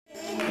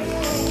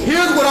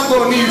Here's what I'm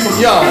gonna need from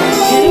y'all.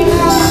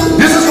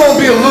 This is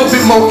gonna be a little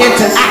bit more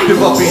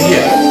interactive up in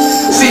here.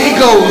 See, it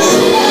goes,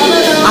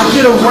 I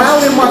get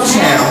around in my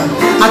town,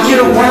 I get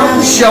around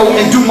the show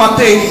and do my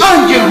thing,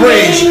 onion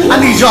rings. I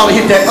need y'all to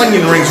hit that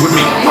onion rings with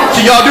me.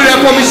 Can y'all do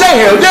that for me? Say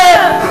hell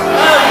yeah!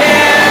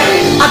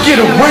 I get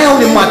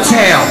around in my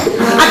town,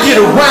 I get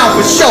around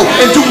for show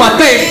and do my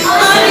thing.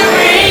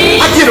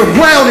 I get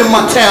around in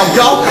my town,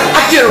 y'all.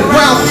 I get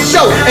around for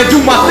show and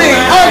do my thing,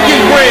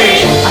 onion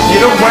rings. I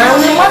get around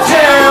in my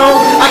town,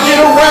 I get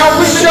around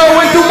for show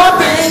and do my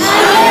thing.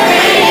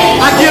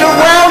 I get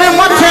around in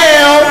my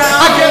town,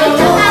 I get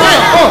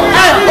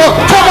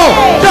come on,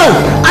 yo.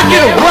 I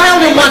get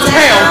around in my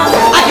town,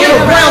 I get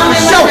around for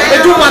show and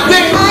do my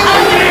thing.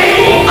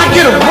 I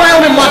get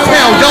around in my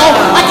town, y'all.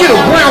 I get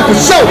around for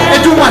show and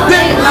do my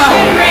thing.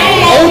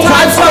 Old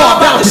time star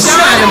about to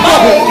shine and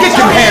bubble. Get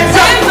your hands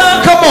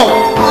up, come on.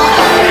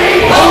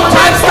 Old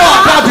time star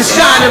about to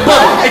shine and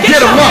bubble and get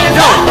them up,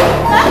 yo.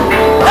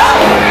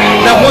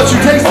 Now once you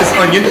taste this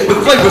onion, the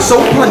flavor's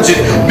so pungent,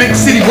 big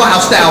city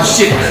wild style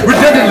shit,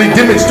 redundantly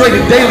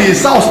demonstrated daily.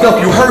 It's all stuff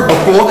you heard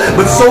before,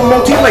 but so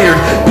multi-layered.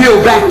 Peel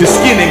back the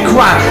skin and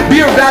cry.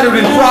 Beer battered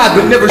and fried,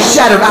 but never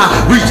shattered. I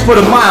reach for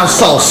the mild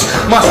sauce.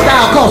 My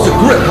style calls a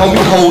grip,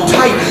 homie, hold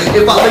tight.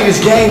 If I lay this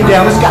game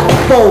down, it's got to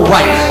fall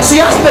right.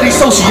 See, I study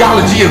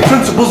sociology and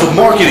principles of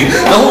marketing.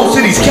 The whole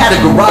city's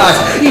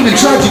categorized, even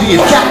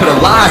tragedy is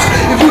capitalized.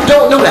 If you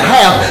don't know the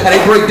half, and they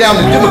break down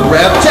the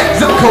demograph, check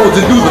zip codes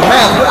and do the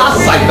math. Where I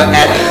cipher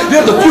at,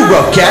 there's a few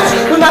rough cats,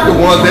 but not the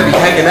ones that be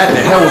hanging at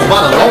the hells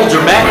by the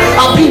laundromat.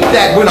 I'll peep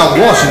that when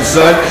I'm washing,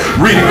 son.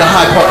 Reading the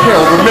Hyde Park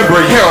Herald,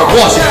 remembering Harold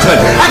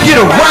Washington. I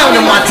get around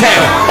in my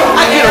town,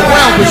 I get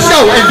around for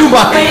show and do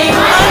my thing.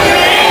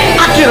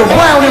 I get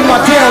around in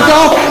my town,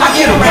 dog. I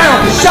get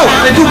around for show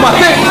and do my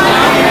thing.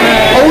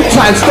 Old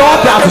time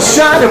star about to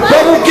shine and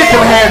bubble. Get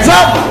your hands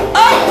up.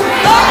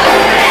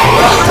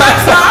 Old time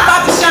star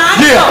about to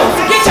shine. Yeah.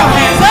 Get your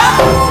hands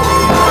up.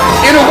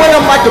 In a way,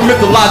 I'm like a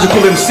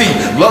mythological MC,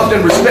 loved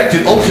and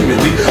respected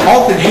ultimately,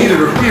 often hated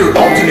or feared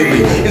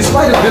alternately. In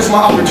spite of this,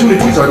 my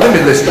opportunities are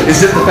limitless.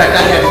 It's just the fact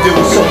I had to deal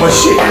with so much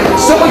shit.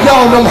 Some of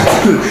y'all know my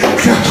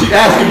keep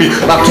asking me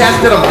about cats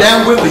that I'm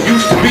down with that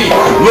used to be.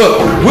 Look,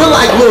 we're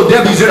like little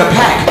Debbie's in a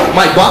pack.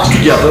 Might box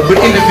together,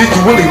 but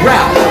individually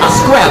rap. I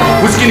scrap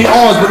with skinny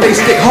arms, but they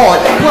stick hard.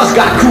 Plus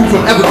got crew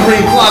from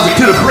Evergreen Closet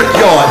to the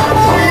Brickyard.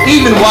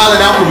 Even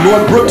wildin' out from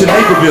Northbrook to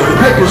Naperville, the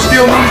paper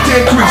still needs to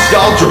increase,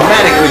 y'all,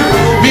 dramatically.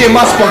 Me and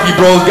my spunky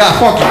bros got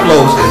funky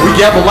flows. We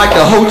gamble like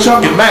the whole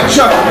chunk and Mac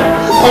Chuck.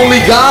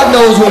 Only God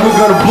knows when we're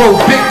gonna blow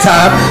big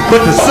time,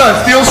 but the sun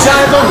still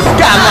shines on the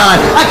skyline.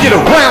 I get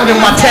around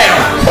in my town,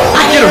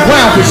 I get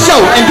around for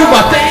show and do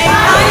my thing.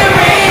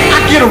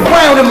 I get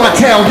around in my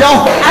town,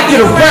 y'all. I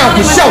get around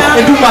for show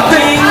and do my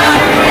thing.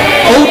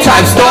 Old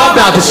time star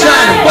about to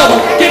shine and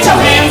bubble. Get your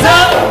hands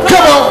up,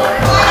 come on.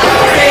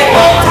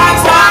 Old time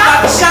star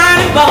about to shine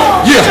and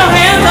bubble. Get your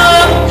hands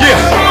up. Yeah.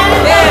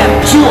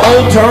 2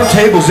 old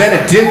turntables and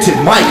a dented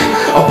mic,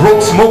 a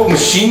broke smoke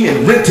machine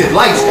and rented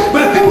lights.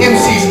 But if the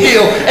MC's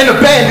ill and the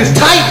band is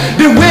tight,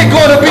 then we're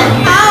gonna be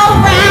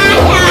alright.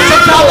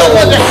 Sometimes I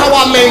wonder how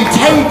I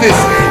maintain this,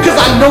 cause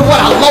I know what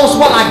I lost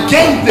while I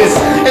gained this.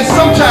 And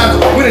sometimes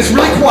when it's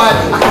really quiet,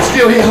 I can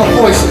still hear her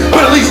voice,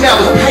 but at least now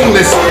it's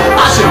painless.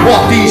 I should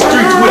walk these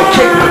streets with a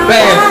cape and a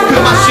band,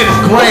 cause my shit is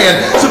grand,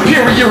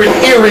 superior and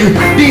eerie.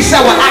 These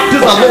sour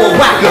actors are lower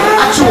whacker,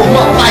 I chew them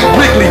up like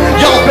Wrigley.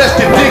 Y'all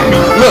best to dig me.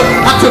 Look,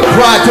 I took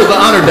pride till the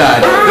honor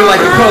died. They're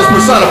like the colors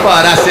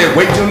personified. I said,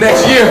 wait till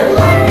next year.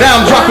 Now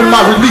I'm dropping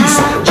my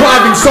release.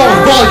 Driving song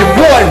volume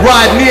 1,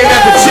 riding in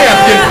as a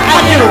champion.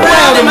 I get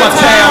around in my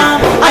town.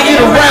 I get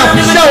around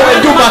for show and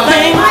do my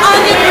thing.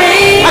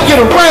 I get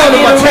around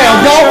in my town,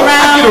 y'all.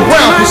 I get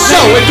around for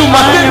show and do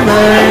my thing.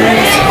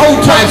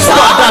 Old time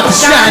star about to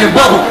shine and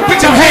bubble.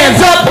 Put your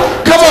hands up.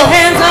 Come on,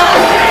 hands up.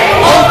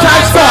 Old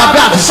time star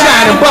about to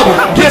shine and bubble.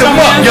 Get them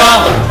up,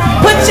 y'all.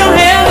 Put your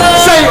hands up.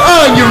 Say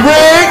onion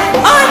ring.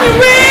 Onion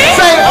ring.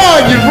 Say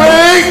onion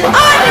ring.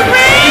 Onion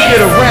ring. We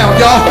get around,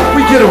 y'all.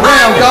 We get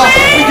around, y'all.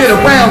 We get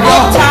around,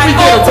 y'all. We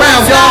get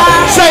around, y'all.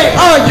 Say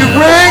onion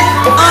ring.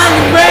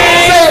 Onion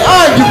ring. Say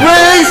onion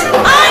rings.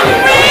 Onion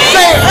ring.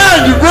 Say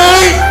onion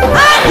ring.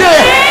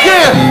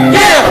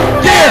 Yeah.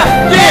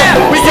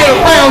 We get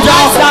around,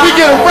 y'all. We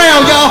get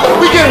around, y'all.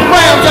 We get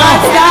around.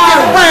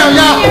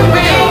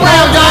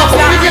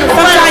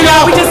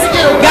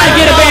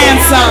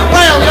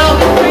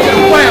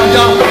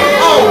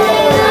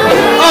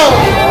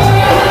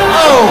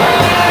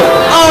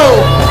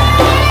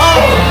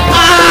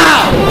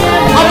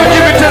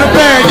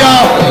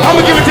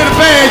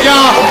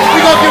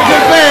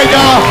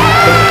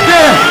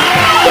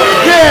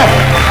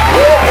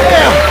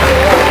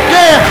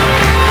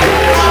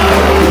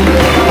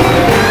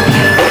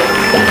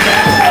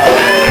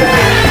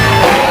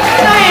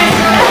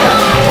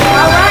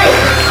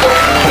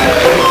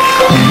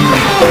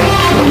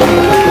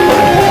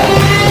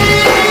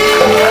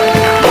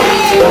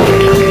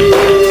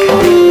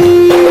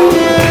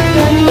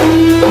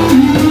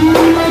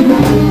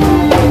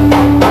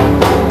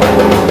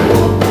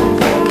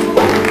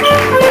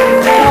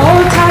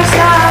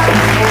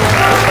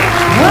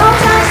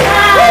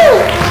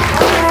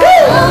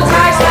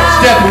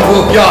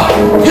 Steppenwolf,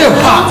 y'all. Hip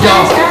hop,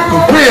 y'all.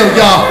 For real,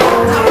 y'all.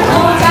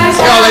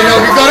 Y'all ain't know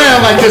we go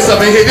down like this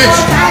up in here, did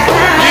you?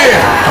 Yeah,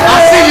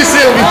 I see you,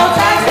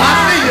 Sylvie.